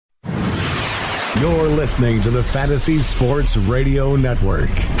You're listening to the Fantasy Sports Radio Network.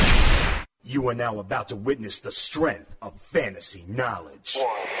 You are now about to witness the strength of fantasy knowledge.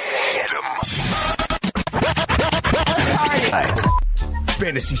 Get 'em.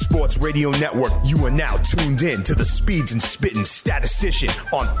 Fantasy Sports Radio Network, you are now tuned in to the Speeds and Spittin' Statistician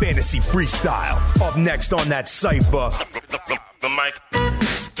on Fantasy Freestyle. Up next on that cipher, The mic.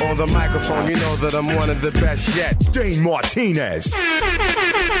 On the microphone, you know that I'm one of the best yet. Dane Martinez.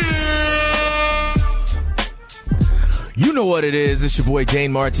 You know what it is. It's your boy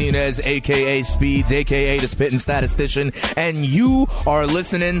Dane Martinez, a.k.a. Speeds, a.k.a. the Spittin' Statistician, and you are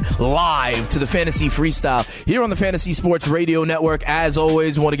listening live to the Fantasy Freestyle here on the Fantasy Sports Radio Network. As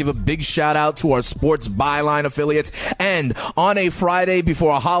always, we want to give a big shout-out to our Sports Byline affiliates, and on a Friday before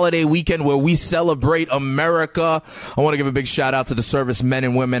a holiday weekend where we celebrate America, I want to give a big shout-out to the servicemen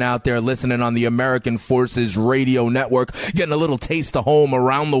and women out there listening on the American Forces Radio Network, getting a little taste of home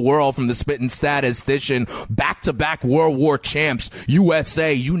around the world from the Spittin' Statistician, back-to-back World War champs,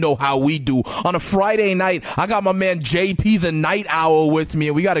 USA. You know how we do. On a Friday night, I got my man JP the Night Owl with me,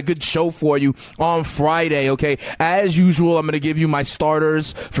 and we got a good show for you on Friday, okay? As usual, I'm going to give you my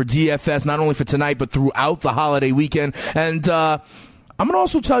starters for DFS, not only for tonight, but throughout the holiday weekend. And, I'm going to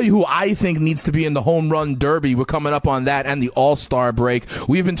also tell you who I think needs to be in the home run derby. We're coming up on that and the All-Star break.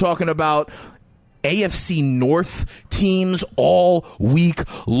 We've been talking about AFC North teams all week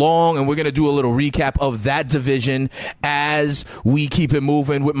long, and we're going to do a little recap of that division as we keep it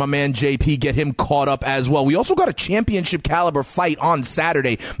moving with my man JP, get him caught up as well. We also got a championship caliber fight on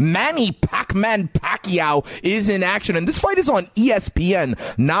Saturday. Manny Pac-Man Pacquiao is in action, and this fight is on ESPN,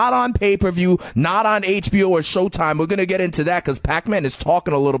 not on pay-per-view, not on HBO or Showtime. We're going to get into that because Pac-Man is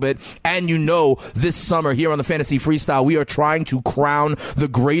talking a little bit, and you know this summer here on the Fantasy Freestyle, we are trying to crown the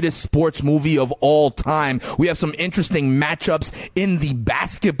greatest sports movie of all time. We have some interesting matchups in the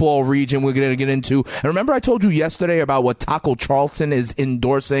basketball region we're going to get into. And remember I told you yesterday about what Taco Charlton is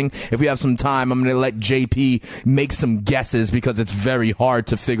endorsing? If we have some time, I'm going to let JP make some guesses because it's very hard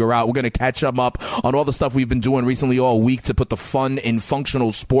to figure out. We're going to catch them up on all the stuff we've been doing recently all week to put the fun in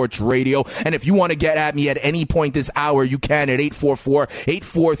functional sports radio. And if you want to get at me at any point this hour, you can at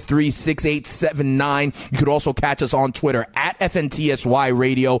 844-843-6879. You could also catch us on Twitter at FNTSY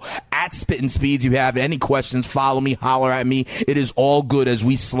Radio, at Spittin' Speeds. You have any questions, follow me, holler at me. It is all good as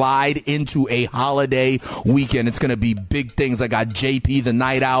we slide into a holiday weekend. It's going to be big things. I got JP the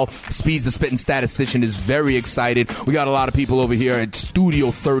Night Owl. Speeds the Spittin' Statistician is very excited. We got a lot of people over here at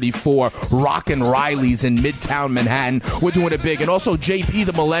Studio 34, Rockin' Riley's in Midtown Manhattan. We're doing it big. And also JP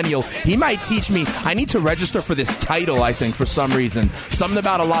the Millennial. He might teach me. I need to register for this title, I think, for some reason. Something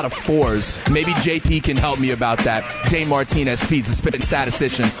about a lot of fours. Maybe JP can help me about that. Dane Martinez, Speeds the Spittin'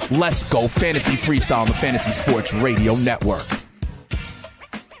 Statistician. Let's go. Fantasy Freestyle on the Fantasy Sports Radio Network.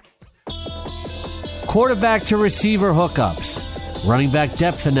 Quarterback to receiver hookups, running back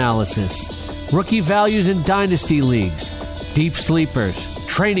depth analysis, rookie values in dynasty leagues, deep sleepers,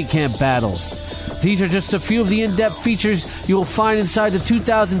 training camp battles. These are just a few of the in-depth features you will find inside the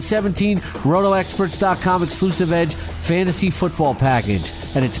 2017 RotoExperts.com exclusive Edge Fantasy Football Package.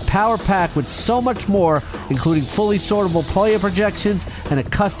 And it's power-packed with so much more, including fully sortable player projections and a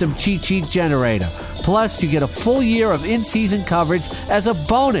custom cheat sheet generator. Plus, you get a full year of in-season coverage as a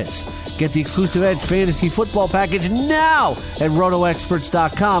bonus. Get the exclusive Edge Fantasy Football Package now at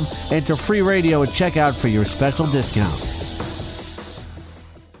RotoExperts.com. Enter free radio at checkout for your special discount.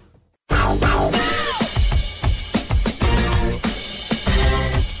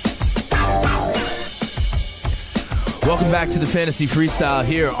 Welcome back to the Fantasy Freestyle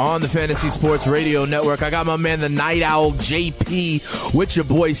here on the Fantasy Sports Radio Network. I got my man, the Night Owl, JP, with your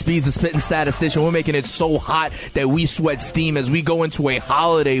boy, Speeds, the Spittin' Statistician. We're making it so hot that we sweat steam as we go into a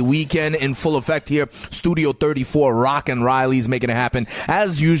holiday weekend in full effect here. Studio 34, Rockin' Riley's making it happen.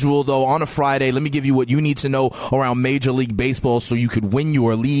 As usual, though, on a Friday, let me give you what you need to know around Major League Baseball so you could win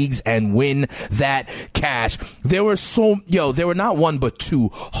your leagues and win that cash. There were not one but two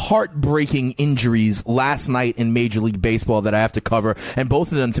heartbreaking injuries last night in Major League Baseball that I have to cover, and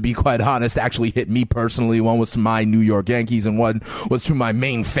both of them, to be quite honest, actually hit me personally. One was to my New York Yankees and one was to my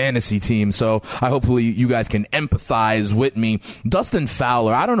main fantasy team, so hopefully you guys can empathize with me. Dustin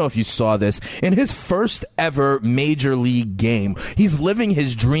Fowler, I don't know if you saw this, in his first ever Major League game, he's living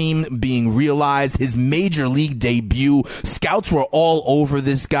his dream being realized, his Major League debut. Scouts were all over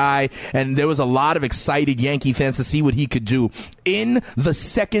this guy, and there was a lot of excited Yankee fans to see what he could do. in the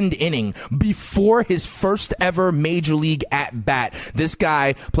second inning before his first ever major league at bat. This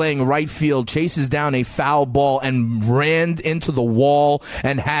guy playing right field chases down a foul ball and ran into the wall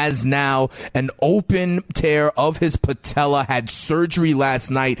and has now an open tear of his patella, had surgery last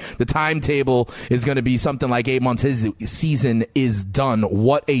night. The timetable is going to be something like 8 months. His season is done.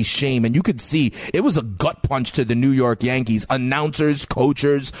 What a shame. And you could see it was a gut punch to the New York Yankees. Announcers,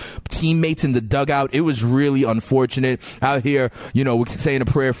 coachers, teammates in the dugout. It was really unfortunate. Out here, we're saying a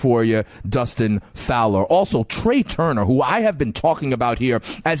prayer for you, Dustin Fowler. Also, Trey Turner, who I have been talking about here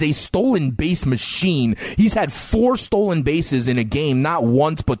as a stolen base machine. He's had 4 stolen bases in a game, not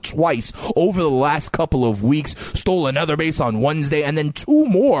once but twice over the last couple of weeks. Stole another base on Wednesday and then 2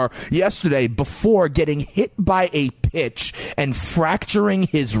 more yesterday before getting hit by a pitch and fracturing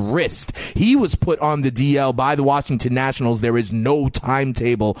his wrist. He was put on the DL by the Washington Nationals. There is no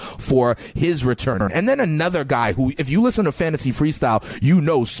timetable for his return. And then another guy who, if you listen to Fantasy Freestyle,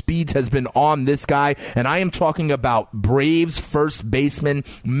 Speeds has been on this guy, and I am talking about Braves first baseman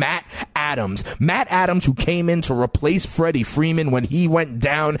Matt Adams. Matt Adams, who came in to replace Freddie Freeman when he went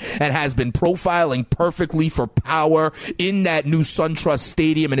down and has been profiling perfectly for power in that new SunTrust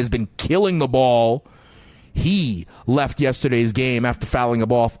Stadium and has been killing the ball. He left yesterday's game after fouling a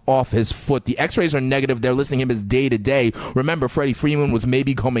ball off his foot. The x-rays are negative. They're listing him as day-to-day. Remember, Freddie Freeman was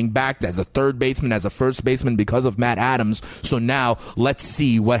maybe coming back as a third baseman, as a first baseman because of Matt Adams. So now let's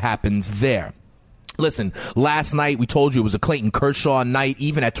see what happens there. Listen, last night we told you it was a Clayton Kershaw night.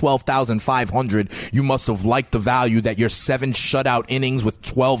 Even at 12,500, you must have liked the value that your 7 shutout innings with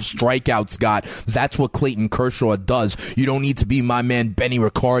 12 strikeouts got. That's what Clayton Kershaw does. You don't need to be my man Benny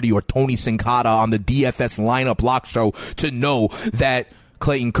Riccardi or Tony Sincata on the DFS lineup lock show to know that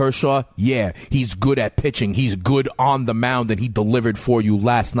Clayton Kershaw, yeah, he's good at pitching. He's good on the mound, and he delivered for you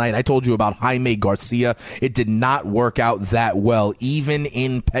last night. I told you about Jaime Garcia. It did not work out that well, even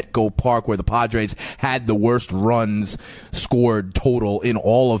in Petco Park, where the Padres had the worst runs scored total in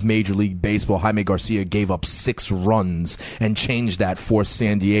all of Major League Baseball. Jaime Garcia gave up 6 runs and changed that for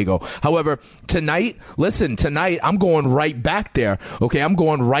San Diego. However, tonight, I'm going right back there. Okay, I'm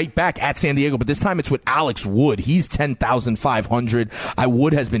going right back at San Diego, but this time it's with Alex Wood. He's 10,500.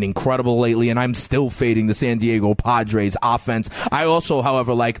 Wood has been incredible lately, and I'm still fading the San Diego Padres offense. I also,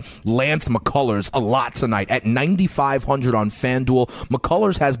 however, like Lance McCullers a lot tonight at 9,500 on FanDuel.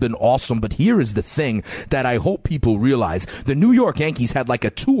 McCullers has been awesome, but here is the thing that I hope people realize. The New York Yankees had like a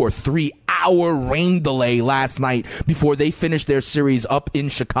 2 or 3 hour rain delay last night before they finished their series up in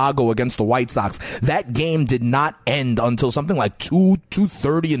Chicago against the White Sox. That game did not end until something like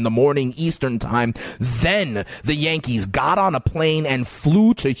 2:30 in the morning Eastern time. Then the Yankees got on a plane and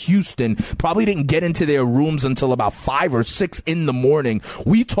flew to Houston. Probably didn't get into their rooms until about 5 or 6 in the morning.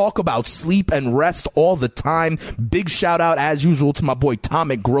 We talk about sleep and rest all the time. Big shout out as usual to my boy Tom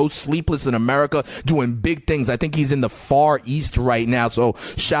McGraw, Sleepless in America, doing big things. I think he's in the Far East right now, so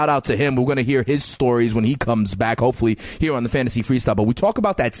shout out to him. We're going to hear his stories when he comes back, hopefully here on the Fantasy Freestyle. But we talk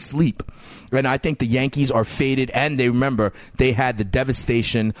about that sleep, and I think the Yankees are faded, and they had the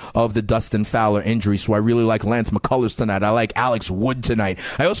devastation of the Dustin Fowler injury, so I really like Lance McCullers tonight. I like Alex Wood tonight.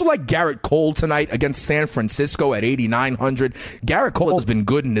 I also like Garrett Cole tonight against San Francisco at 8,900. Garrett Cole has been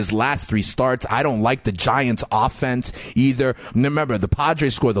good in his last 3 starts. I don't like the Giants offense either. Remember, the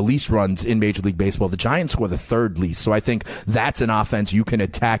Padres score the least runs in Major League Baseball. The Giants score the 3rd least. So I think that's an offense you can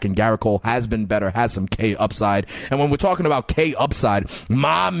attack, and Garrett Cole has been better, has some K upside. And when we're talking about K upside,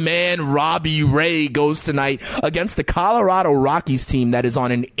 my man Robbie Ray goes tonight against the Colorado Rockies team that is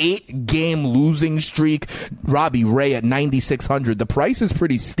on an 8-game losing streak. Robbie Ray at 9,600. The price is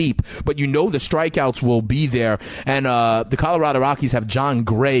pretty steep, but the strikeouts will be there. And the Colorado Rockies have John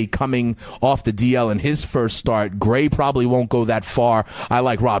Gray coming off the DL in his first start. Gray probably won't go that far. I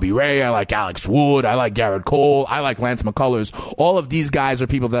like Robbie Ray. I like Alex Wood. I like Garrett Cole. I like Lance McCullers. All of these guys are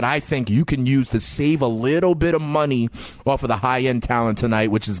people that I think you can use to save a little bit of money off of the high-end talent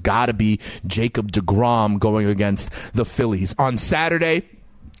tonight, which has got to be Jacob deGrom going against the Phillies. On Saturday,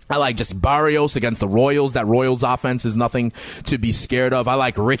 I like Jesse Barrios against the Royals. That Royals offense is nothing to be scared of. I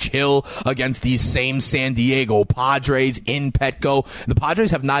like Rich Hill against these same San Diego Padres in Petco. The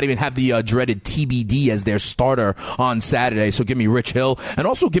Padres have not even have the dreaded TBD as their starter on Saturday, so give me Rich Hill. And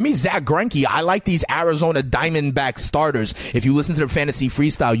also give me Zach Greinke. I like these Arizona Diamondback starters. If you listen to the Fantasy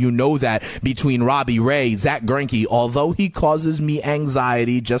Freestyle, you know that between Robbie Ray, Zach Greinke, although he causes me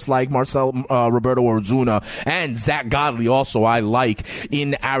anxiety, just like Roberto Ozuna, and Zach Godley also I like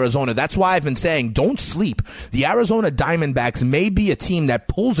in Arizona. Arizona. That's why I've been saying don't sleep. The Arizona Diamondbacks may be a team that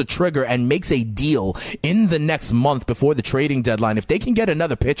pulls a trigger and makes a deal in the next month before the trading deadline. If they can get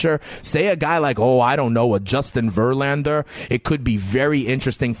another pitcher, say a guy like, a Justin Verlander, it could be very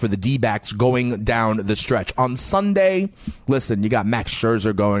interesting for the D-backs going down the stretch. On Sunday, listen, you got Max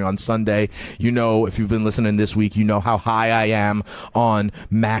Scherzer going on Sunday. You know, if you've been listening this week, you know how high I am on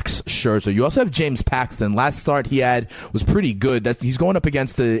Max Scherzer. You also have James Paxton. Last start he had was pretty good. He's going up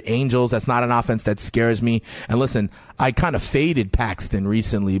against the Angels. That's not an offense that scares me. And listen, I kind of faded Paxton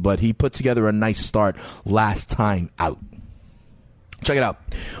recently, but he put together a nice start last time out. Check it out.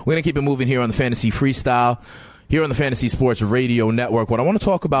 We're going to keep it moving here on the Fantasy Freestyle, here on the Fantasy Sports Radio Network. What I want to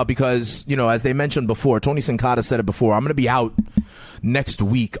talk about, because, you know, as they mentioned before, Tony Sincata said it before, I'm going to be out next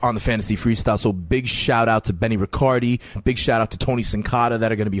week on the Fantasy Freestyle. So big shout out to Benny Riccardi. Big shout out to Tony Sincata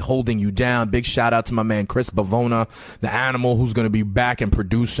that are going to be holding you down. Big shout out to my man Chris Bavona, the animal, who's going to be back and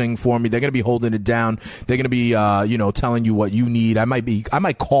producing for me. They're going to be holding it down. They're going to be, telling you what you need. I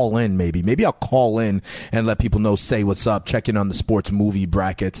might call in maybe. Maybe I'll call in and let people know, say what's up, check in on the sports movie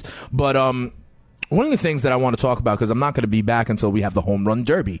brackets. But, one of the things that I want to talk about, because I'm not going to be back until we have the Home Run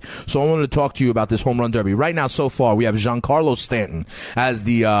Derby. So I wanted to talk to you about this Home Run Derby. Right now, so far, we have Giancarlo Stanton as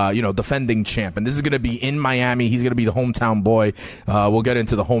the, defending champ. And this is going to be in Miami. He's going to be the hometown boy. We'll get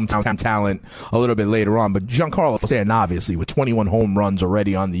into the hometown talent a little bit later on. But Giancarlo Stanton, obviously, with 21 home runs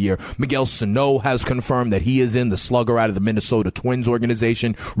already on the year. Miguel Sano has confirmed that he is in the slugger out of the Minnesota Twins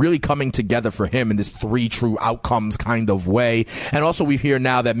organization, really coming together for him in this 3 true outcomes kind of way. And also we hear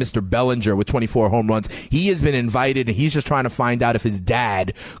now that Mr. Bellinger with 24 home runs, he has been invited, and he's just trying to find out if his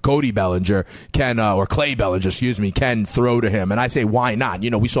dad, Cody Bellinger, or Clay Bellinger, can throw to him. And I say, why not?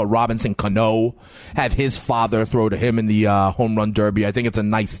 You know, we saw Robinson Cano have his father throw to him in the Home Run Derby. I think it's a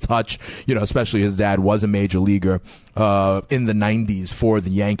nice touch, especially his dad was a major leaguer in the 90s for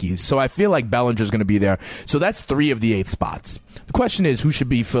the Yankees. So I feel like Bellinger's going to be there. So that's 3 of the 8 spots. The question is, who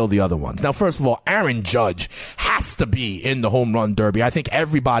should fill the other ones? Now, first of all, Aaron Judge has to be in the Home Run Derby. I think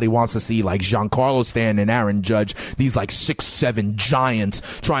everybody wants to see like Giancarlo Stanton and Aaron Judge, these like 6'7"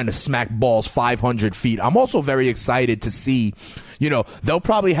 giants trying to smack balls 500 feet. I'm also very excited to see, they'll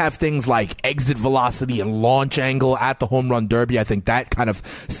probably have things like exit velocity and launch angle at the Home Run Derby. I think that kind of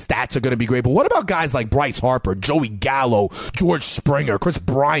stats are going to be great. But what about guys like Bryce Harper, Joey Gallo, George Springer, Chris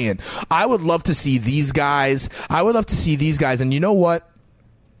Bryant? I would love to see these guys. And you know what?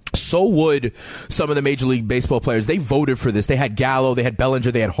 So would some of the Major League Baseball players. They voted for this. They had Gallo, they had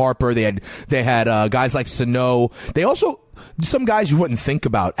Bellinger, they had Harper, they had guys like Sano. They also, some guys you wouldn't think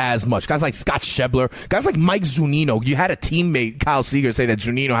about as much. Guys like Scott Schebler, guys like Mike Zunino. You had a teammate, Kyle Seager, say that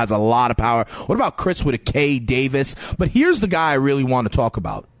Zunino has a lot of power. What about Chris with a K, Davis? But here's the guy I really want to talk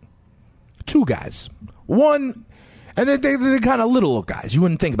about. 2 guys. One, and they're kind of little guys. You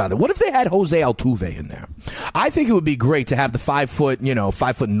wouldn't think about it. What if they had Jose Altuve in there? I think it would be great to have the 5 foot,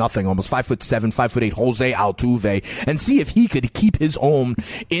 5 foot nothing, almost 5'7", 5'8" Jose Altuve, and see if he could keep his own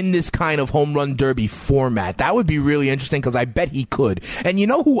in this kind of Home Run Derby format. That would be really interesting, because I bet he could. And you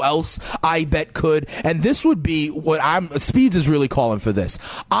know who else I bet could? And this would be what Speeds is really calling for this.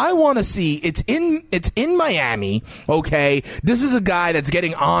 I want to see, it's in Miami, okay? This is a guy that's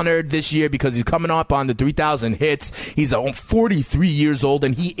getting honored this year because he's coming up on the 3,000 hits. He's 43 years old,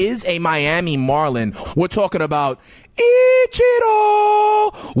 and he is a Miami Marlin. We're talking about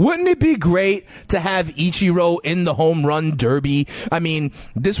Ichiro. Wouldn't it be great to have Ichiro in the Home Run Derby? I mean,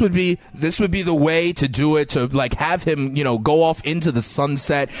 this would be the way to do it, to like have him, go off into the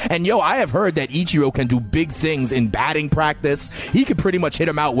sunset. And I have heard that Ichiro can do big things in batting practice. He can pretty much hit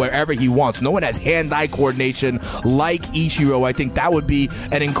him out wherever he wants. No one has hand-eye coordination like Ichiro. I think that would be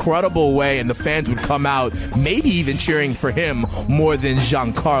an incredible way, and the fans would come out maybe even cheering for him more than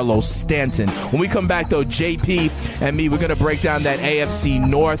Giancarlo Stanton. When we come back, though, JP and me, we're going to break down that AFC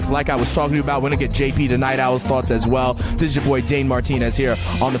North like I was talking about. We're going to get JP the Night Owl's thoughts as well. This is your boy Dane Martinez here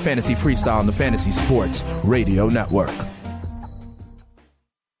on the Fantasy Freestyle on the Fantasy Sports Radio Network.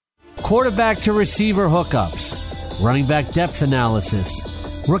 Quarterback to receiver hookups, running back depth analysis,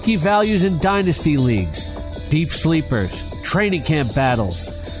 rookie values in dynasty leagues, deep sleepers, training camp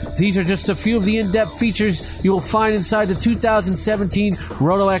battles. These are just a few of the in-depth features you will find inside the 2017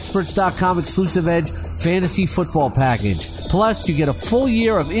 RotoExperts.com exclusive Edge Fantasy Football Package. Plus, you get a full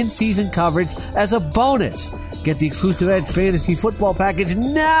year of in-season coverage as a bonus. Get the exclusive Edge Fantasy Football Package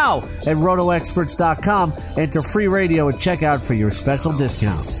now at RotoExperts.com. Enter free radio at checkout for your special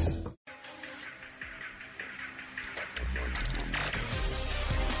discount.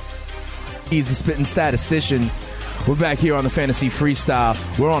 He's the spitting statistician We're back here on the Fantasy Freestyle.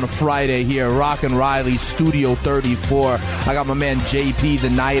 We're on a Friday here, Rock and Riley, Studio 34. I got my man JP, the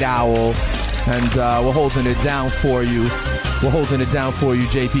Night Owl, and we're holding it down for you.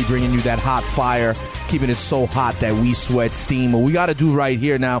 JP, bringing you that hot fire, keeping it so hot that we sweat steam. What we got to do right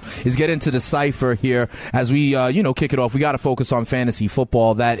here now is get into the cipher here as we, kick it off. We got to focus on fantasy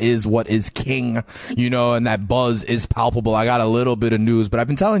football. That is what is king, and that buzz is palpable. I got a little bit of news, but I've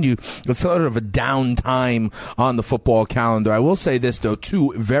been telling you it's sort of a downtime on the football calendar. I will say this, though.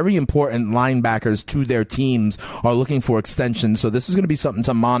 2 very important linebackers to their teams are looking for extensions, so this is going to be something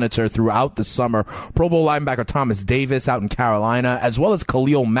to monitor throughout the summer. Pro Bowl linebacker Thomas Davis out in Carolina, as well as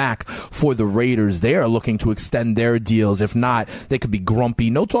Khalil Mack for the Raiders. They are looking to extend their deals. If not, they could be grumpy.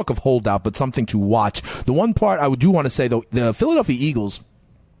 No talk of holdout, but something to watch. The one part I do want to say, though, the Philadelphia Eagles,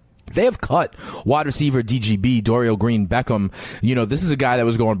 they have cut wide receiver DGB, Dorial Green Beckham. This is a guy that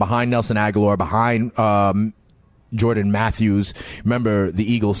was going behind Nelson Aguilar, behind Jordan Matthews. Remember,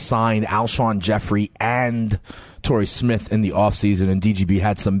 the Eagles signed Alshon Jeffrey and Torrey Smith in the offseason, and DGB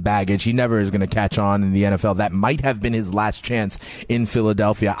had some baggage. He never is going to catch on in the NFL. That might have been his last chance in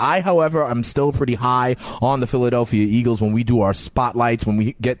Philadelphia. However, I'm still pretty high on the Philadelphia Eagles. When we do our spotlights, when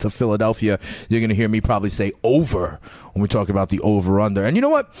we get to Philadelphia, you're going to hear me probably say over when we talk about the over-under. And you know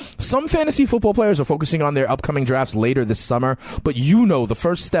what? Some fantasy football players are focusing on their upcoming drafts later this summer, but the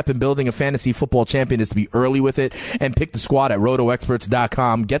first step in building a fantasy football champion is to be early with it and pick the squad at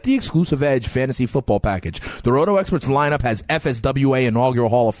RotoExperts.com. Get the exclusive Edge fantasy football package. The Roto Experts lineup has FSWA inaugural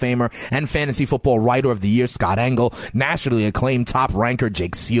Hall of Famer and Fantasy Football Writer of the Year Scott Engel, nationally acclaimed top ranker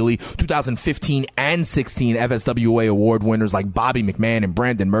Jake Seeley, 2015 and 16 FSWA award winners like Bobby McMahon and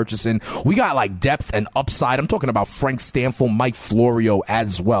Brandon Murchison. We got depth and upside. I'm talking about Frank Stanfield, Mike Florio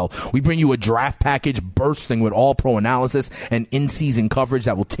as well. We bring you a draft package bursting with all-pro analysis and in-season coverage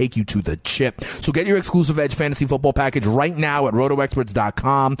that will take you to the chip. So get your exclusive Edge fantasy football package right now at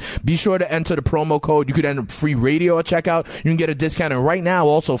RotoExperts.com. Be sure to enter the promo code. You could enter free radio at checkout. You can get a discount. And right now,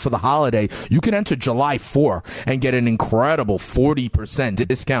 also for the holiday, you can enter July 4 and get an incredible 40%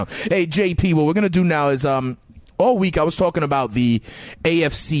 discount. Hey, JP, what we're going to do now is all week I was talking about the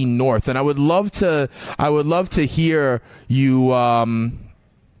AFC North, and I would love to hear you I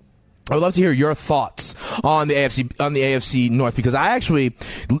would love to hear your thoughts on the AFC North, because I actually,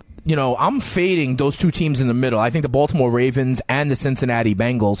 I'm fading those 2 teams in the middle. I think the Baltimore Ravens and the Cincinnati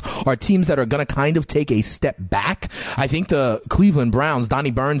Bengals are teams that are going to kind of take a step back. I think the Cleveland Browns,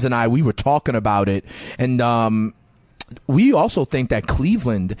 Donnie Burns and I, we were talking about it, and we also think that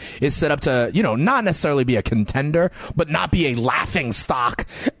Cleveland is set up to, not necessarily be a contender, but not be a laughing stock,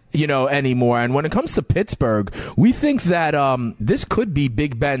 anymore. And when it comes to Pittsburgh, we think that this could be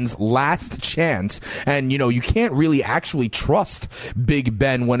Big Ben's last chance. And, you can't really actually trust Big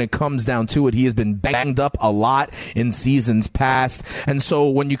Ben when it comes down to it. He has been banged up a lot in seasons past. And so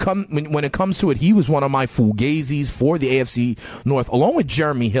when it comes to it, he was one of my fugazis for the AFC North, along with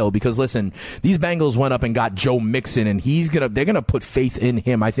Jeremy Hill, because listen, these Bengals went up and got Joe Mixon, and they're going to put faith in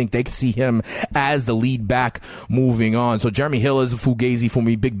him. I think they see him as the lead back moving on. So Jeremy Hill is a fugazi for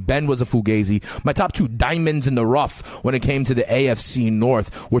me. Big Ben was a fugazi. My top 2 diamonds in the rough when it came to the AFC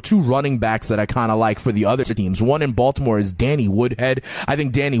North were 2 running backs that I kind of like for the other teams. One in Baltimore is Danny Woodhead. I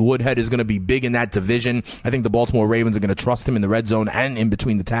think Danny Woodhead is going to be big in that division. I think the Baltimore Ravens are going to trust him in the red zone and in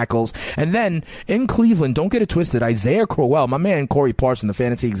between the tackles. And then in Cleveland, don't get it twisted, Isaiah Crowell, my man Corey Parson, the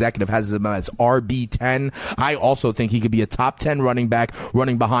fantasy executive, has him as RB10. I also think he could be a top 10 running back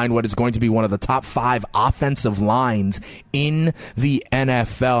running behind what is going to be one of the top 5 offensive lines in the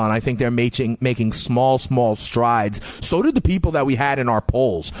NFL. And I think they're making small strides. So did the people that we had in our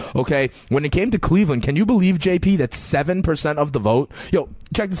polls. Okay, when it came to Cleveland, can you believe, JP, that 7% of the vote? Yo,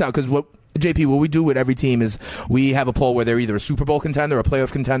 check this out, because what we do with every team is we have a poll where they're either a Super Bowl contender, a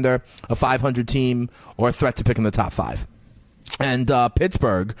playoff contender, a 500 team, or a threat to pick in the top 5. And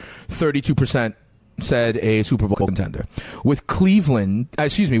Pittsburgh, 32% said a Super Bowl contender. With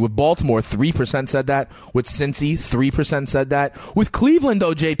Baltimore, 3% said that. With Cincy, 3% said that. With Cleveland,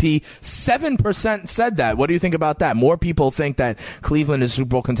 though, JP, 7% said that. What do you think about that? More people think that Cleveland is a Super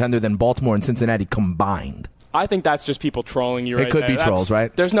Bowl contender than Baltimore and Cincinnati combined. I think that's just people trolling you. Right, it could be trolls,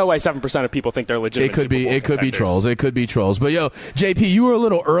 right? There's no way 7% of people think they're legitimate. It could be trolls. It could be trolls. But yo, JP, you were a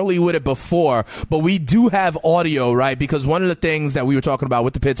little early with it before, but we do have audio, right? Because one of the things that we were talking about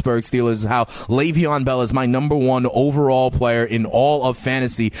with the Pittsburgh Steelers is how Le'Veon Bell is my number 1 overall player in all of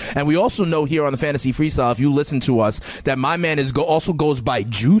fantasy, and we also know here on the Fantasy Freestyle, if you listen to us, that my man also goes by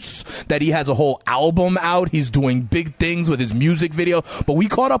Juice. That he has a whole album out. He's doing big things with his music video. But we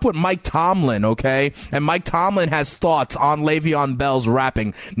caught up with Mike Tomlin, okay? And Mike Tomlin Tomlin has thoughts on Le'Veon Bell's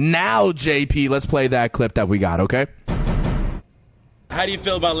rapping. Now, JP, let's play that clip that we got, okay? How do you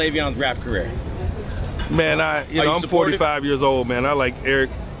feel about Le'Veon's rap career? Man, I'm 45 years old, man. I like Eric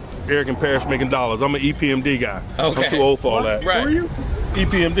and Parrish making dollars. I'm an EPMD guy. Okay. I'm too old for all that. Right. Who are you?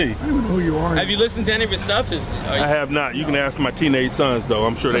 EPMD. I don't even know who you are. Have you listened to any of his stuff? I have not. You can ask my teenage sons, though.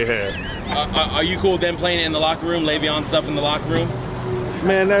 I'm sure they have. Are you cool with them playing it in the locker room, Le'Veon stuff in the locker room?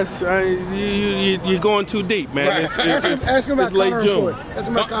 Man, you're going too deep, man. Right. Ask him about late Connor and June. Floyd. Ask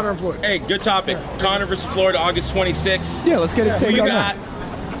him about Connor and Floyd. Hey, good topic. Connor versus Floyd, August 26th. Yeah, let's get his take Who on you that.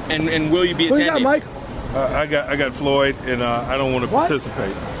 got, and will you be Who you attending? got, Mike? I got Floyd, and I don't want to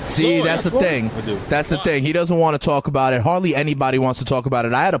participate. See, Floyd, that's the Floyd. thing. I do. That's the thing. He doesn't want to talk about it. Hardly anybody wants to talk about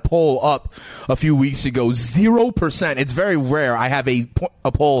it. I had a poll up a few weeks ago. 0%. It's very rare. I have a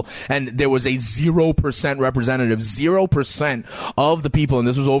poll, and there was a 0% representative. 0% of the people, and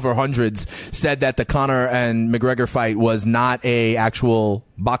this was over hundreds, said that the Conor and McGregor fight was not a actual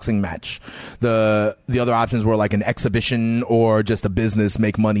boxing match. The other options were like an exhibition or just a business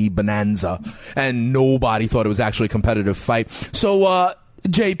make money bonanza, and nobody thought it was actually a competitive fight. So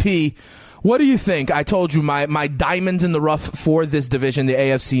JP, what do you think? I told you my diamonds in the rough for this division, the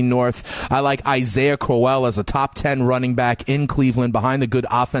AFC North. I like Isaiah Crowell as a top 10 running back in Cleveland behind the good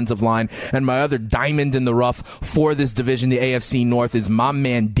offensive line. And my other diamond in the rough for this division, the AFC North, is my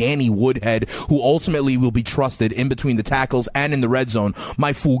man Danny Woodhead, who ultimately will be trusted in between the tackles and in the red zone.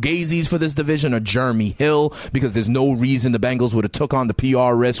 My fugazis for this division are Jeremy Hill, because there's no reason the Bengals would have took on the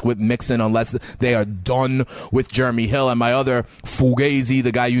PR risk with Mixon unless they are done with Jeremy Hill. And my other fugazi,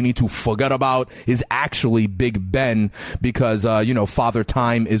 the guy you need to forget about, is actually Big Ben, because Father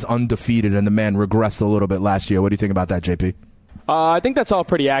Time is undefeated and the man regressed a little bit last year. What do you think about that, JP? I think that's all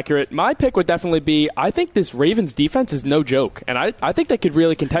pretty accurate. My pick would definitely be, I think this Ravens defense is no joke, and I think they could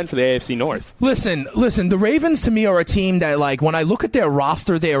really contend for the AFC North. Listen, the Ravens to me are a team that, like, when I look at their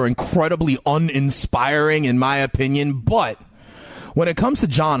roster, they are incredibly uninspiring in my opinion, but when it comes to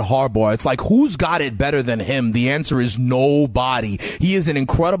John Harbaugh, it's like, who's got it better than him? The answer is nobody. He is an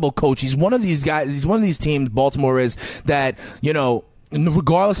incredible coach. He's one of these guys, he's one of these teams, Baltimore is, that,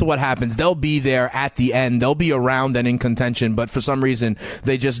 regardless of what happens, they'll be there at the end. They'll be around and in contention, but for some reason,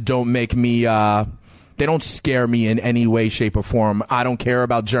 they just don't make me, they don't scare me in any way, shape, or form. I don't care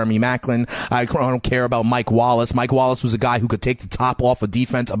about Jeremy Maclin. I don't care about Mike Wallace. Mike Wallace was a guy who could take the top off of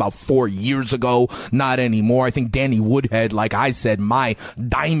defense about 4 years ago. Not anymore. I think Danny Woodhead, like I said, my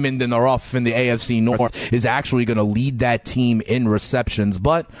diamond in the rough in the AFC North, is actually going to lead that team in receptions.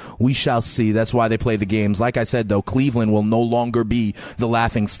 But we shall see. That's why they play the games. Like I said, though, Cleveland will no longer be the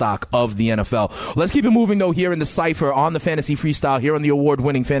laughing stock of the NFL. Let's keep it moving, though, here in the Cypher on the Fantasy Freestyle, here on the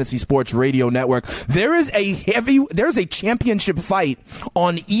award-winning Fantasy Sports Radio Network. There's a championship fight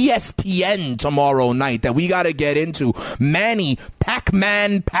on ESPN tomorrow night that we got to get into. Manny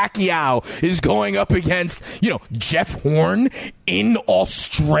Pac-Man Pacquiao is going up against, Jeff Horn in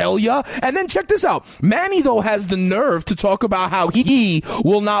Australia. And then check this out. Manny, though, has the nerve to talk about how he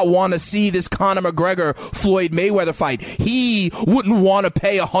will not want to see this Conor McGregor Floyd Mayweather fight. He wouldn't want to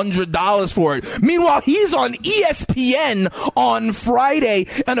pay $100 for it. Meanwhile, he's on ESPN on Friday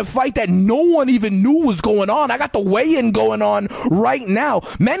in a fight that no one even knew was going on. I got the weigh-in going on right now.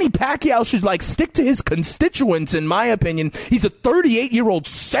 Manny Pacquiao should stick to his constituents, in my opinion. He's a 38-year-old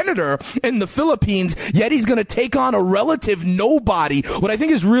senator in the Philippines, yet he's going to take on a relative nobody. What I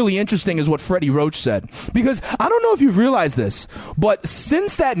think is really interesting is what Freddie Roach said, because I don't know if you've realized this, but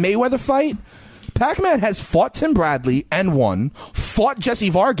since that Mayweather fight, Pac-Man has fought Tim Bradley and won, fought Jesse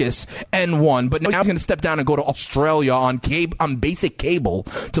Vargas and won, but now he's going to step down and go to Australia on basic cable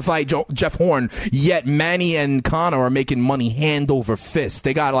to fight Jeff Horn. Yet Manny and Conor are making money hand over fist.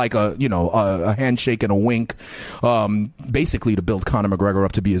 They got a handshake and a wink, basically to build Conor McGregor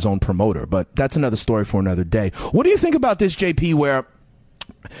up to be his own promoter. But that's another story for another day. What do you think about this, JP, where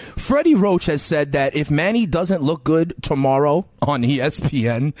Freddie Roach has said that if Manny doesn't look good tomorrow on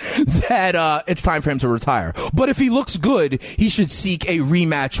ESPN, that it's time for him to retire. But if he looks good, he should seek a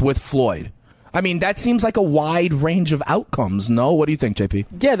rematch with Floyd. I mean, that seems like a wide range of outcomes, no? What do you think, JP?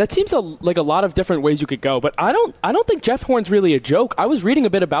 Yeah, that seems like a lot of different ways you could go, but I don't think Jeff Horn's really a joke. I was reading a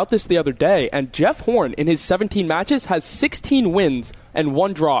bit about this the other day, and Jeff Horn, in his 17 matches, has 16 wins and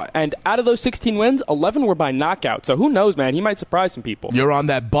 1 draw. And out of those 16 wins, 11 were by knockout. So who knows, man? He might surprise some people. You're on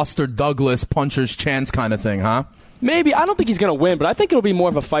that Buster Douglas puncher's chance kind of thing, huh? Maybe. I don't think he's going to win, but I think it'll be more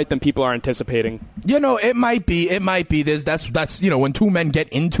of a fight than people are anticipating. It might be. That's when two men get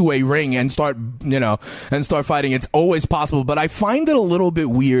into a ring and start fighting, it's always possible. But I find it a little bit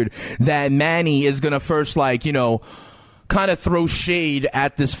weird that Manny is going to first, kind of throw shade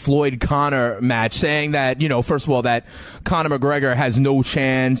at this Floyd-Conor match, saying that, first of all, that Conor McGregor has no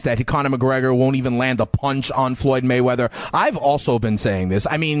chance, that Conor McGregor won't even land a punch on Floyd Mayweather. I've also been saying this.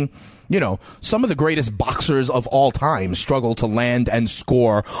 I mean, some of the greatest boxers of all time struggle to land and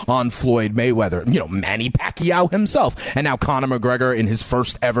score on Floyd Mayweather. Manny Pacquiao himself. And now Conor McGregor in his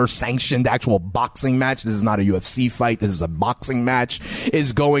first ever sanctioned actual boxing match. This is not a UFC fight. This is a boxing match.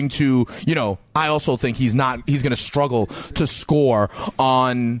 Is going to, I also think he's going to struggle to score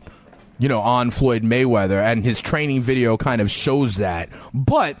on Floyd Mayweather, and his training video kind of shows that.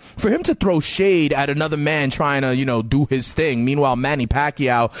 But for him to throw shade at another man trying to, do his thing, meanwhile, Manny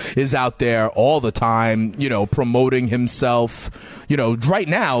Pacquiao is out there all the time, promoting himself. Right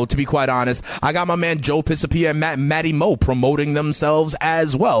now, to be quite honest, I got my man Joe Pisapia and Matty Mo promoting themselves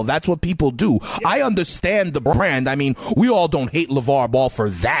as well. That's what people do. I understand the brand. I mean, we all don't hate LeVar Ball for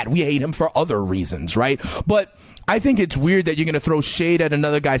that. We hate him for other reasons, right? But I think it's weird that you're going to throw shade at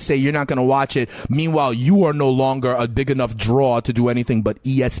another guy, say you're not going to watch it. Meanwhile, you are no longer a big enough draw to do anything but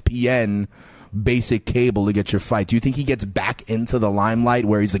ESPN basic cable to get your fight. Do you think he gets back into the limelight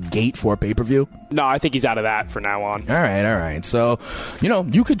where he's a gate for a pay-per-view? No, I think he's out of that for now on. All right. So,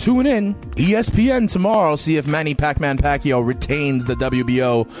 you could tune in ESPN tomorrow, see if Manny Pac-Man Pacquiao retains the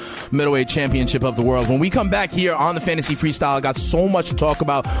WBO middleweight championship of the world. When we come back here on the Fantasy Freestyle, I got so much to talk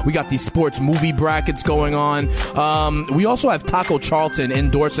about. We got these sports movie brackets going on. We also have Taco Charlton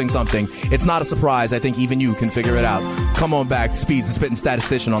endorsing something. It's not a surprise. I think even you can figure it out. Come on back. Speeds the Spittin'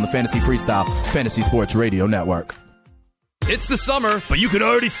 Statistician on the Fantasy Freestyle Fantasy Sports Radio Network. It's the summer, but you can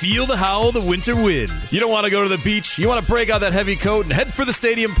already feel the howl of the winter wind. You don't want to go to the beach. You want to break out that heavy coat and head for the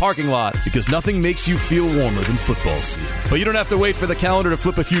stadium parking lot, because nothing makes you feel warmer than football season. But you don't have to wait for the calendar to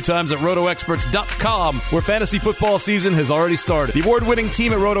flip a few times at RotoExperts.com, where fantasy football season has already started. The award-winning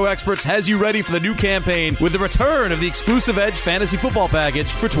team at RotoExperts has you ready for the new campaign with the return of the exclusive Edge Fantasy Football Package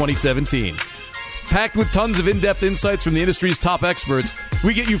for 2017. Packed with tons of in-depth insights from the industry's top experts,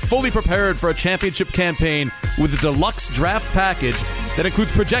 we get you fully prepared for a championship campaign with a deluxe draft package that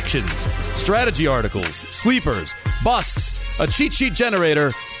includes projections, strategy articles, sleepers, busts, a cheat sheet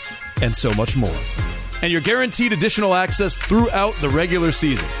generator, and so much more. And you're guaranteed additional access throughout the regular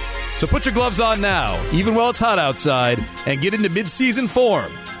season. So put your gloves on now, even while it's hot outside, and get into mid-season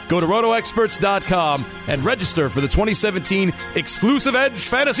form. Go to RotoExperts.com and register for the 2017 exclusive Edge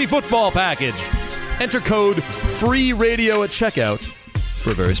Fantasy Football Package. Enter code FREERADIO at checkout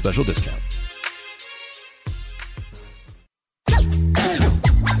for a very special discount.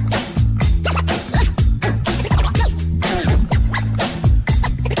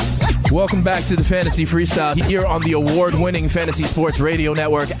 Welcome back to the Fantasy Freestyle here on the award-winning Fantasy Sports Radio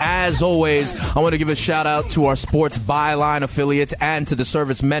Network. As always, I want to give a shout-out to our Sports Byline affiliates and to the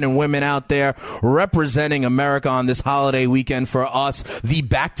servicemen and women out there representing America on this holiday weekend for us, the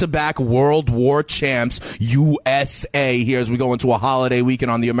back-to-back World War champs, USA, here as we go into a holiday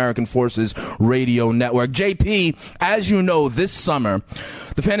weekend on the American Forces Radio Network. JP, as you know, this summer,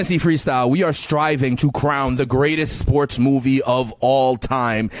 the Fantasy Freestyle, we are striving to crown the greatest sports movie of all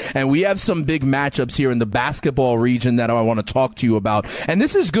time, and we have some big matchups here in the basketball region that I want to talk to you about. And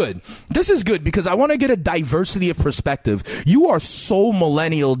this is good. This is good because I want to get a diversity of perspective. You are so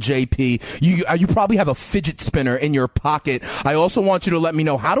millennial, JP. You probably have a fidget spinner in your pocket. I also want you to let me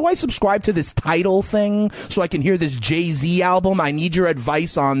know, how do I subscribe to this Tidal thing so I can hear this Jay-Z album? I need your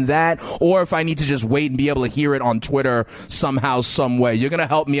advice on that. Or if I need to just wait and be able to hear it on Twitter somehow, some way. You're going to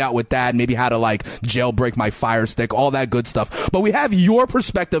help me out with that. Maybe how to jailbreak my Fire Stick, all that good stuff. But we have your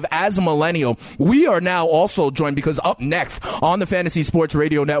perspective as a millennial. We are now also joined because up next on the Fantasy Sports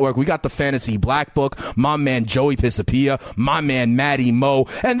Radio Network, we got the Fantasy Black Book, my man Joey Pisapia, my man Matty Mo,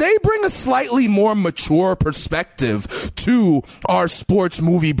 and they bring a slightly more mature perspective to our sports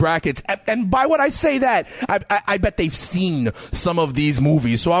movie brackets. And by what I say that, I bet they've seen some of these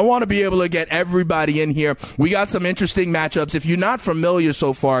movies. So I want to be able to get everybody in here. We got some interesting matchups. If you're not familiar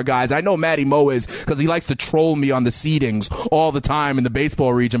so far, guys, I know Matty Mo is because he likes to troll me on the seedings all the time in the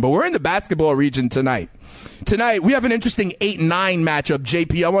baseball region, but we're in the basketball region tonight. Tonight, we have an interesting 8-9 matchup.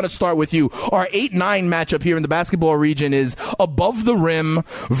 JP, I want to start with you. Our 8-9 matchup here in the basketball region is Above the Rim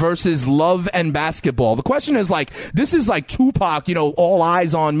versus Love and Basketball. The question is this is like Tupac, All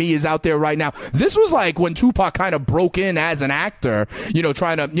Eyes on Me is out there right now. This was like when Tupac kind of broke in as an actor,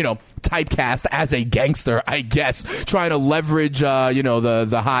 trying to, typecast as a gangster, I guess, trying to leverage,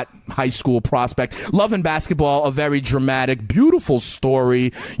 the hot high school prospect. Love and Basketball, a very dramatic, beautiful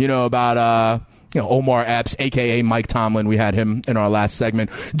story, about, Omar Epps, a.k.a. Mike Tomlin. We had him in our last segment.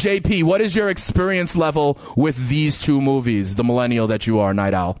 JP, what is your experience level with these two movies, the millennial that you are,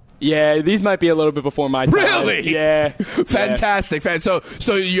 Night Owl? Yeah, these might be a little bit before my time. Really? Yeah. Fantastic. So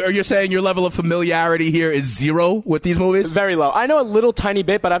you're saying your level of familiarity here is 0 with these movies? Very low. I know a little tiny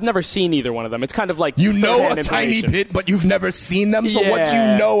bit, but I've never seen either one of them. It's kind of like you know third-hand a tiny information. bit, but you've never seen them. So what do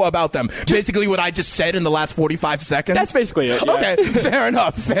you know about them? Basically, what I just said in the last 45 seconds. That's basically it. Yeah. Okay, fair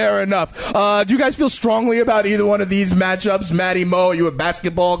enough. Fair enough. Do you guys feel strongly about either one of these matchups? Matty Mo, are you a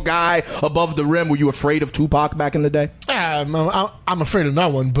basketball guy above the rim? Were you afraid of Tupac back in the day? I'm afraid of no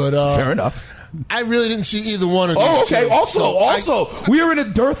one, but fair enough. I really didn't see either one of these. Oh, okay. two. Also, we are in a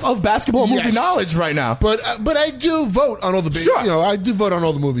dearth of basketball movie knowledge right now. But I do vote on all the Sure. I do vote on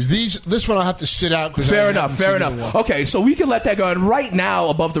all the movies. This one I'll have to sit out. Fair enough. Okay, so we can let that go. And right now,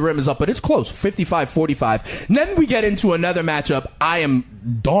 Above the Rim is up, but it's close, 55-45. And then we get into another matchup. I am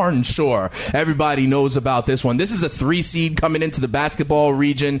darn sure everybody knows about this one. This is a 3 seed coming into the basketball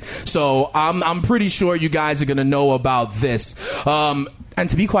region, so I'm pretty sure you guys are going to know about this. And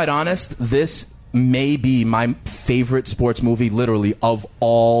to be quite honest, this may be my favorite sports movie, literally, of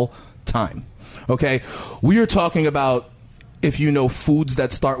all time. Okay? We are talking about, if you know foods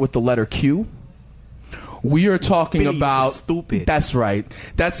that start with the letter Q. We are talking about stupid. That's right.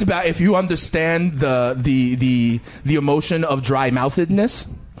 That's about if you understand the emotion of dry-mouthedness.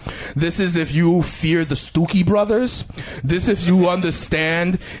 This is if you fear the Stookie Brothers. This if you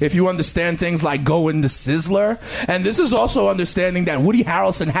understand things like Going the Sizzler. And this is also understanding that Woody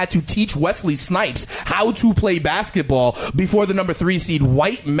Harrelson had to teach Wesley Snipes how to play basketball before the number 3 seed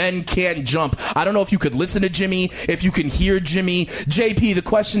White Men Can't Jump. I don't know if you could listen to Jimmy, if you can hear Jimmy. JP, the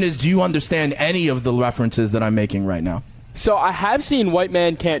question is, do you understand any of the references that I'm making right now? So I have seen White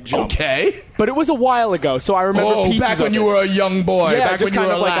Man Can't Jump. Okay. But it was a while ago, so I remember pieces back when of you it. were a young boy. Yeah, back just when you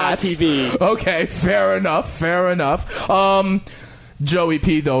kind were of like on TV. Okay, fair enough. Joey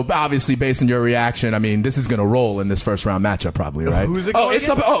P, though, obviously, based on your reaction, I mean, this is going to roll in this first round matchup, probably, right? Who's it going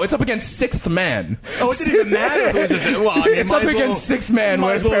against? It's up against Sixth Man. Oh, it didn't even matter. It's up against Sixth Man.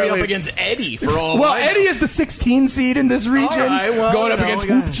 Might as well be up against Eddie for all. Well, Eddie is the 16 seed in this region, going up against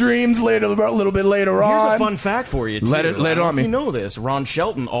Hoop Dreams a little bit later on. Here's a fun fact for you, too. Let it on me. If you know this, Ron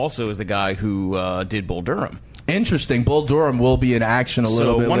Shelton also is the guy who did Bull Durham. Interesting. Bull Durham will be in action a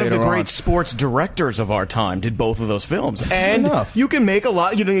little bit later on. One of the great sports directors of our time did both of those films. And you can make a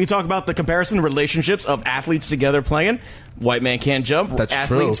lot, you talk about the comparison relationships of athletes together playing. White Man Can't Jump. That's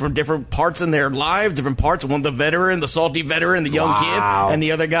athletes true. from different parts in their lives, different parts. One, the veteran, the salty veteran, the young kid, and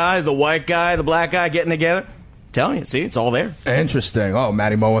the other guy, the white guy, the black guy getting together. Telling you, see, it's all there. Interesting. Oh,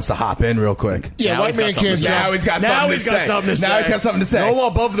 Matty Mo wants to hop in real quick. Yeah, White Man Can't Jump. Now he's got something to say. Now he's got something to say. No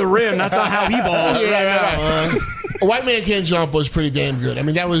above the rim. That's not how he balled. Right. White Man Can't Jump was pretty damn good. I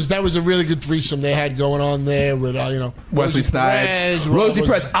mean, that was a really good threesome they had going on there with Wesley Snipes, Rosie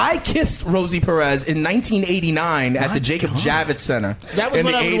Perez. I kissed Rosie Perez in 1989 at the Jacob Javits Center. That was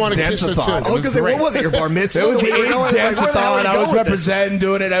when I would want to kiss her too. I was going to say, what was it? Your bar mitzvah? It was the AIDS Dance-a-thon. I was representing,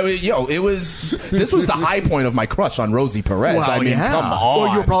 doing it. This was the high point of my crush on Rosie Perez. Well, I mean, come on.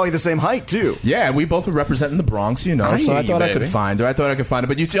 Well, you were probably the same height too. Yeah, we both were representing the Bronx, so I thought I could find her.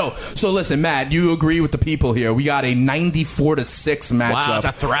 But so listen, Matt, you agree with the people here. We got a 94-6 matchup. Wow, it's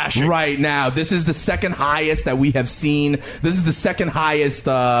a thrashing. Right now. This is the second highest that we have seen. This is the second highest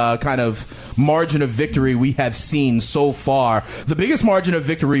kind of margin of victory we have seen so far. The biggest margin of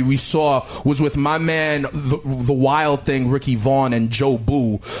victory we saw was with my man, the Wild Thing, Ricky Vaughn, and Joe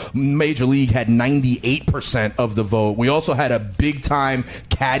Boo. Major League had 98% of the vote. We also had a big-time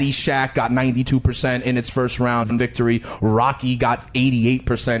Caddyshack got 92% in its first round victory. Rocky got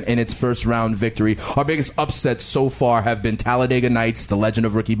 88% in its first round victory. Our biggest upsets so far have been Talladega Nights, The Legend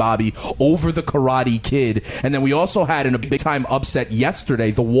of Ricky Bobby, over The Karate Kid. And then we also had in a big-time upset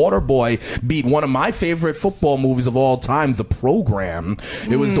yesterday, The Waterboy beat one of my favorite football movies of all time, The Program.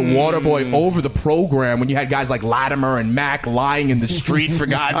 It was The Waterboy over The Program when you had guys like Latimer and Mack lying in the street, for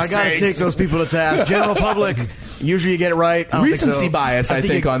God's sake. I got to take those people to task. General public, usually you get it right. I don't Recency think so. bias, I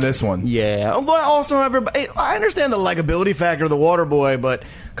think, on this one. Yeah. Also, I understand the likability factor of The Waterboy, but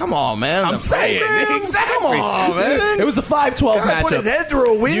come on, man. I'm saying. Exactly. Come on, man. It was a 5-12 matchup. Put his head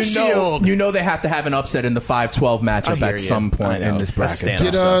through a windshield. You know they have to have an upset in the 5-12 matchup at some point in this bracket.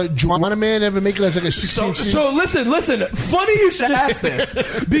 Did Juana Man ever make it as like a 16 seed? So listen. Funny you should ask this,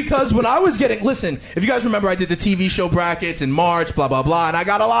 because when I was if you guys remember, I did the TV show brackets in March, blah blah blah, and I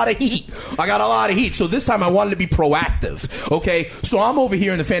got a lot of heat. So this time I wanted to be proactive. Okay, so I'm over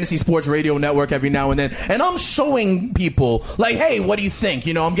here in the Fantasy Sports Radio Network every now and then, and I'm showing people like, hey, what do you think?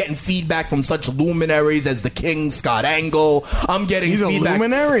 I'm getting feedback from such luminaries as the King, Scott Angle. I'm getting He's feedback. A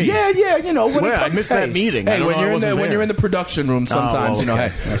luminary? Yeah. I missed that meeting. Hey, when you're in the production room sometimes, okay.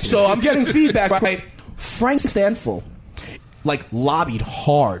 So I'm getting feedback, right? Frank Stanfield like lobbied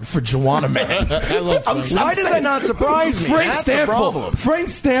hard for Juwanna Mann. Why does that not surprise me? That's the problem. Frank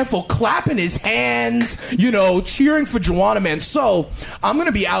Stanfield clapping his hands, cheering for Juwanna Mann. So I'm going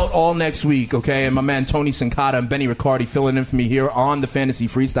to be out all next week, okay? And my man Tony Sincata and Benny Riccardi filling in for me here on the Fantasy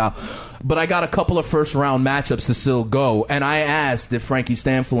Freestyle. But I got a couple of first-round matchups to still go, and I asked if Frankie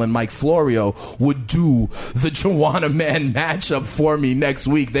Stanfield and Mike Florio would do the Juwanna Mann matchup for me next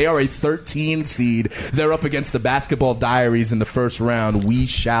week. They are a 13 seed. They're up against the Basketball Diaries in the first round. We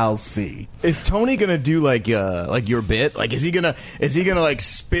shall see. Is Tony gonna do like your bit? Like, is he gonna like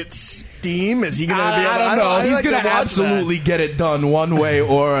spit steam? Is he gonna? I don't know. He's gonna absolutely get it done one way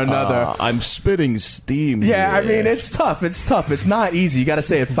or another. I'm spitting steam. Yeah, I mean, it's tough. It's not easy. You got to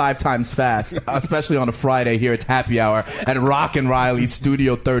say it 5 times fast, especially on a Friday here. It's happy hour at Rock and Riley's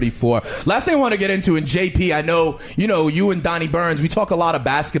Studio 34. Last thing I want to get into, and JP, I know you and Donnie Burns, we talk a lot of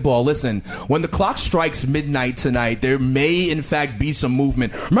basketball. Listen, when the clock strikes midnight tonight, there may in fact be some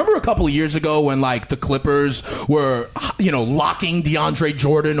movement. Remember a couple of years ago when like the Clippers were locking DeAndre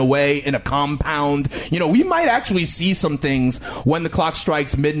Jordan away in a compound? We might actually see some things when the clock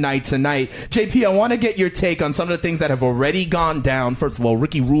strikes midnight tonight. JP, I want to get your take on some of the things that have already gone down. First of all,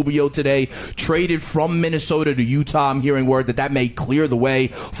 Ricky Rubio today traded from Minnesota to Utah. I'm hearing word that may clear the way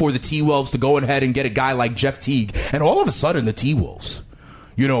for the T-Wolves to go ahead and get a guy like Jeff Teague. And all of a sudden, the T-Wolves,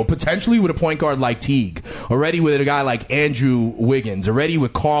 potentially with a point guard like Teague, already with a guy like Andrew Wiggins, already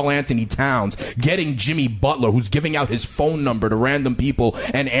with Karl Anthony Towns, getting Jimmy Butler, who's giving out his phone number to random people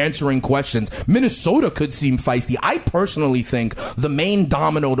and answering questions. Minnesota could seem feisty. I personally think the main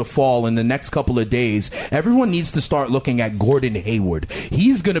domino to fall in the next couple of days, everyone needs to start looking at Gordon Hayward.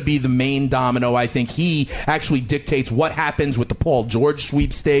 He's going to be the main domino. I think he actually dictates what happens with the Paul George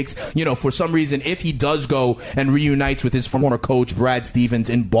sweepstakes. For some reason, if he does go and reunites with his former coach, Brad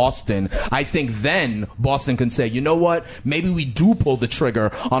Stevens, in Boston, I think then Boston can say, you know what, maybe we do pull the trigger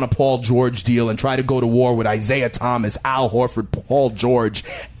on a Paul George deal and try to go to war with Isaiah Thomas, Al Horford, Paul George,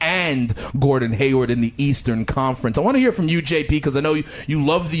 and Gordon Hayward in the Eastern Conference. I want to hear from you, JP, because I know you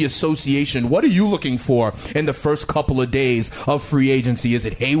love the association. What are you looking for in the first couple of days of free agency? Is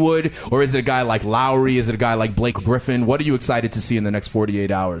it Hayward, or is it a guy like Lowry? Is it a guy like Blake Griffin? What are you excited to see in the next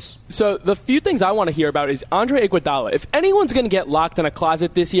 48 hours? So the few things I want to hear about is Andre Iguodala. If anyone's going to get locked in a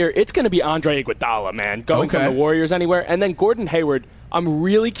closet this year, it's going to be Andre Iguodala, man, going from the Warriors anywhere. And then Gordon Hayward, I'm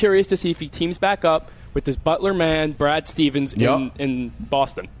really curious to see if he teams back up with this Butler man, Brad Stevens, in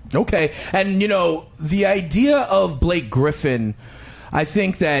Boston. Okay. And, the idea of Blake Griffin, I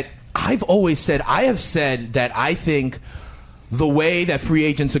think that I have said that I think the way that free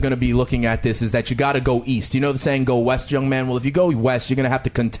agents are going to be looking at this is that you got to go east. You know the saying, go west, young man? Well, if you go west, you're going to have to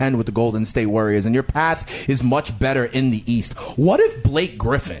contend with the Golden State Warriors, and your path is much better in the east. What if Blake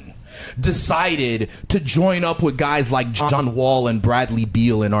Griffin decided to join up with guys like John Wall and Bradley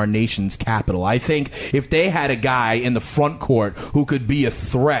Beal in our nation's capital? I think if they had a guy in the front court who could be a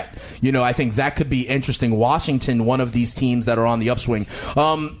threat, I think that could be interesting. Washington, one of these teams that are on the upswing.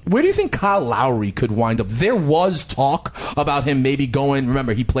 Where do you think Kyle Lowry could wind up? There was talk about him maybe going,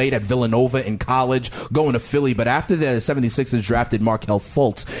 remember, he played at Villanova in college, going to Philly, but after the 76ers drafted Markelle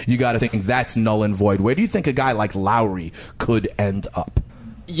Fultz, you got to think that's null and void. Where do you think a guy like Lowry could end up?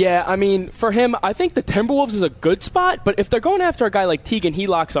 Yeah, I mean, for him, I think the Timberwolves is a good spot, but if they're going after a guy like Teague and he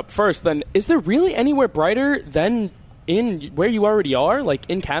locks up first, then is there really anywhere brighter than in where you already are, like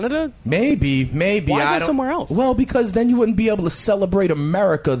in Canada? Maybe. Why go somewhere else? Well, because then you wouldn't be able to celebrate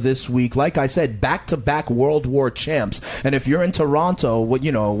America this week. Like I said, back-to-back World War champs. And if you're in Toronto, what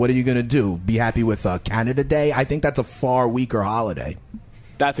are you going to do? Be happy with Canada Day? I think that's a far weaker holiday.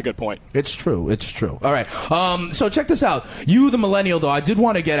 That's a good point. It's true. All right. So check this out. You, the millennial, though, I did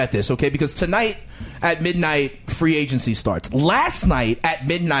want to get at this, okay? Because tonight at midnight, free agency starts. Last night at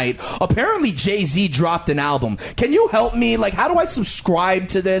midnight, apparently Jay-Z dropped an album. Can you help me? Like, how do I subscribe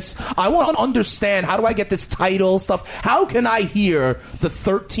to this? I want to understand. How do I get this title stuff? How can I hear the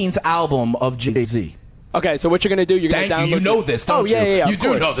 13th album of Jay-Z? Okay, so what you're going to do, you're going to download... You know this, don't you? Yeah, you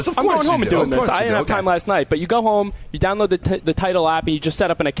do know this. Of course I'm going home and doing this. I didn't have Okay. time last night. But you go home, you download the Tidal app, and you just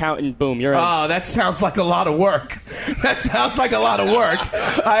set up an account, and boom, you're in. Oh, that sounds like a lot of work.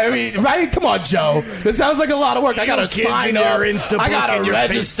 I mean, right? Come on, Joe. That sounds like a lot of work. I got to sign up. I got to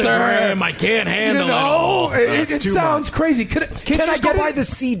register. I can't handle it all. It sounds crazy. Can I go buy the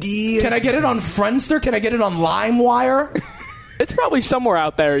CD? Can I get it on Friendster? Can I get it on LimeWire? It's probably somewhere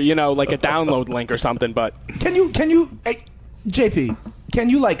out there, like a download link or something, but... Can you, hey, JP,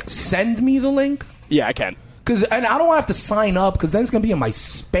 can you, send me the link? Yeah, I can. And I don't want to have to sign up because then it's going to be in my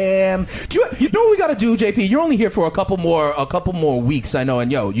spam. You know what we got to do, JP? You're only here for a couple more weeks, I know.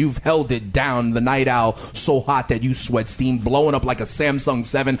 And, you've held it down, the Night Owl, so hot that you sweat steam, blowing up like a Samsung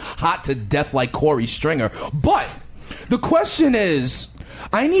 7, hot to death like Corey Stringer. But the question is,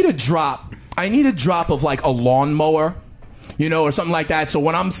 I need a drop of like a lawnmower. Or something like that. So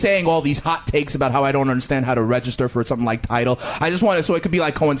when I'm saying all these hot takes about how I don't understand how to register for something like Tidal, I just want it so it could be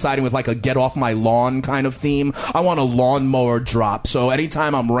like coinciding with like a get off my lawn kind of theme. I want a lawnmower drop. So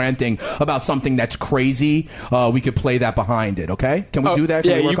anytime I'm ranting about something that's crazy, we could play that behind it, okay? Can we do that?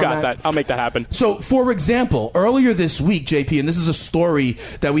 Can we work you got on that. I'll make that happen. So, for example, earlier this week, JP, and this is a story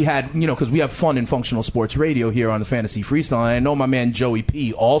that we had, because we have fun in functional sports radio here on the Fantasy Freestyle, and I know my man Joey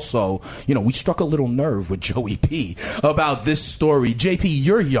P also, we struck a little nerve with Joey P about this story. JP,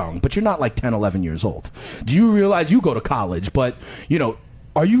 you're young, but you're not like 10, 11 years old. Do you realize you go to college, but,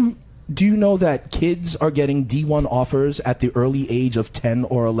 do you know that kids are getting D1 offers at the early age of 10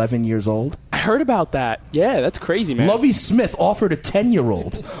 or 11 years old? I heard about that. Yeah, that's crazy, man. Lovie Smith offered a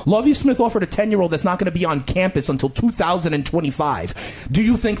 10-year-old. Lovie Smith offered a 10-year-old that's not going to be on campus until 2025. Do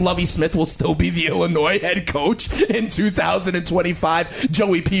you think Lovie Smith will still be the Illinois head coach in 2025?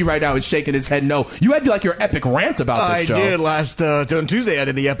 Joey P right now is shaking his head no. You had like your epic rant about this, Joe. I did last on Tuesday. I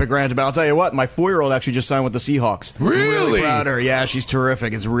did the epic rant about. I'll tell you what, my 4-year-old actually just signed with the Seahawks. Really? Proud of her. Yeah, she's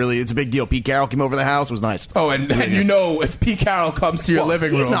terrific. It's a big deal. Pete Carroll came over to the house. It was nice. Oh, and if Pete Carroll comes to your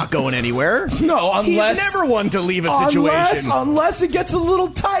living room, he's not going anywhere. No, unless he's never one to leave a situation. Unless it gets a little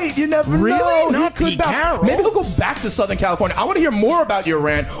tight, you never know. Really? Not Pete Carroll. Maybe he'll go back to Southern California. I want to hear more about your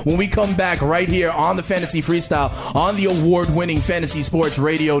rant when we come back right here on the Fantasy Freestyle on the award-winning Fantasy Sports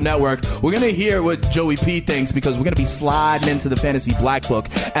Radio Network. We're gonna hear what Joey P thinks because we're gonna be sliding into the Fantasy Black Book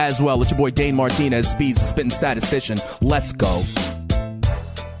as well. It's your boy Dane Martinez, Speeds, the Spitting Statistician. Let's go.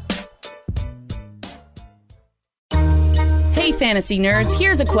 Hey, fantasy nerds,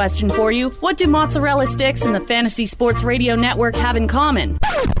 here's a question for you. What do mozzarella sticks and the Fantasy Sports Radio Network have in common?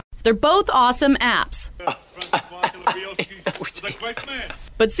 They're both awesome apps.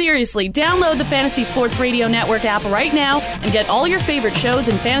 But seriously, download the Fantasy Sports Radio Network app right now and get all your favorite shows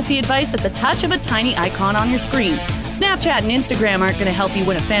and fantasy advice at the touch of a tiny icon on your screen. Snapchat and Instagram aren't going to help you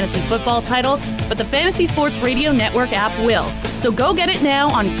win a fantasy football title, but the Fantasy Sports Radio Network app will. So go get it now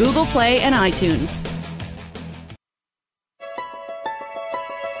on Google Play and iTunes.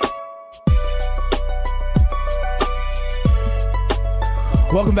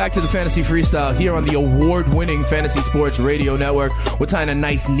 Welcome back to the Fantasy Freestyle here on the award-winning Fantasy Sports Radio Network. We're tying a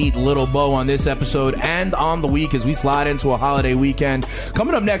nice, neat little bow on this episode and on the week as we slide into a holiday weekend.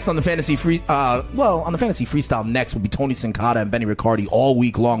 Coming up next on the Fantasy Freestyle next will be Tony Sincata and Benny Riccardi all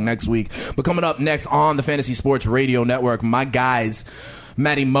week long next week. But coming up next on the Fantasy Sports Radio Network, my guys,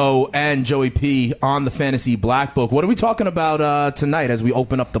 Matty Mo and Joey P on the Fantasy Black Book. What are we talking about tonight as we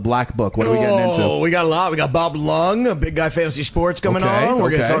open up the Black Book? What are we getting into? We got a lot. We got Bob Lung, a Big Guy Fantasy Sports coming on. We're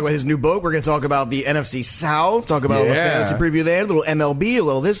going to talk about his new book. We're going to talk about the NFC South, talk about the fantasy preview there, a little MLB, a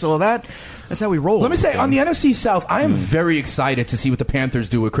little this, a little that. That's how we roll. Let me say, on the NFC South, I am very excited to see what the Panthers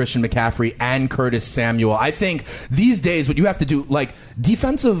do with Christian McCaffrey and Curtis Samuel. I think these days what you have to do, like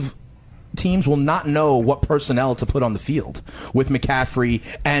defensive teams will not know what personnel to put on the field with McCaffrey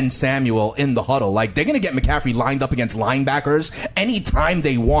and Samuel in the huddle. Like, they're going to get McCaffrey lined up against linebackers anytime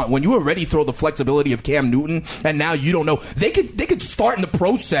they want. When you already throw the flexibility of Cam Newton, and now you don't know, they could start in the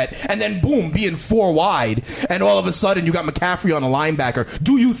pro set and then boom, be in 4 wide, and all of a sudden you got McCaffrey on a linebacker.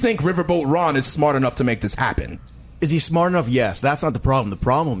 Do you think Riverboat Ron is smart enough to make this happen? Is he smart enough? Yes. That's not the problem. The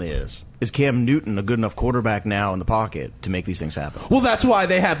problem is Cam Newton a good enough quarterback now in the pocket to make these things happen? Well, that's why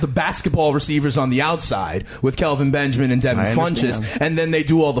they have the basketball receivers on the outside with Kelvin Benjamin and Devin Funchess, and then they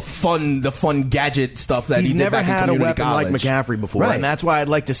do all the fun gadget stuff that he did back in community college. He's never had a weapon like McCaffrey before, and that's why I'd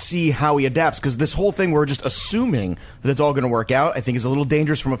like to see how he adapts, because this whole thing we're just assuming that it's all going to work out, I think is a little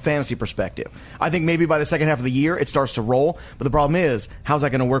dangerous from a fantasy perspective. I think maybe by the second half of the year it starts to roll, but the problem is, how's that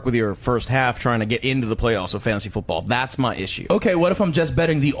going to work with your first half trying to get into the playoffs of fantasy football? That's my issue. Okay, what if I'm just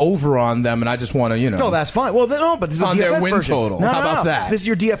betting the over on them and I just want to, No, that's fine. Well, but this is on the DFS their win version. total. How about that? This is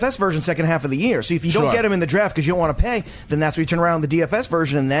your DFS version second half of the year. So if you don't get them in the draft because you don't want to pay, then that's where you turn around the DFS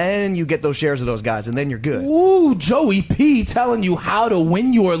version, and then you get those shares of those guys, and then you're good. Ooh, Joey P telling you how to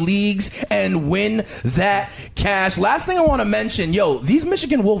win your leagues and win that cash. Last thing I want to mention, these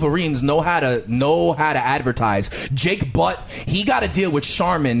Michigan Wolverines know how to advertise. Jake Butt, he got to deal with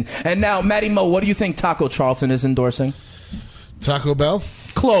Charmin. And now, Matty Mo, what do you think Taco Charlton is endorsing? Taco Bell?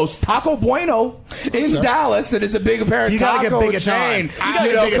 close. Taco Bueno in Dallas. It is a big apparent You gotta taco get big chain.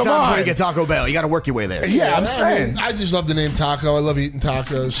 Come on, you get Taco Bell. You got to work your way there. Yeah, I'm saying. I just love the name Taco. I love eating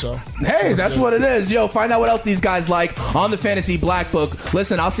tacos. So hey, that's what it is. Yo, find out what else these guys like on the Fantasy Black Book.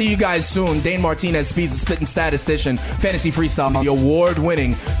 Listen, I'll see you guys soon. Dane Martinez, Speeds the Spitting Statistician, Fantasy Freestyle, the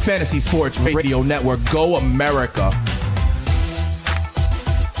award-winning Fantasy Sports Radio Network. Go America.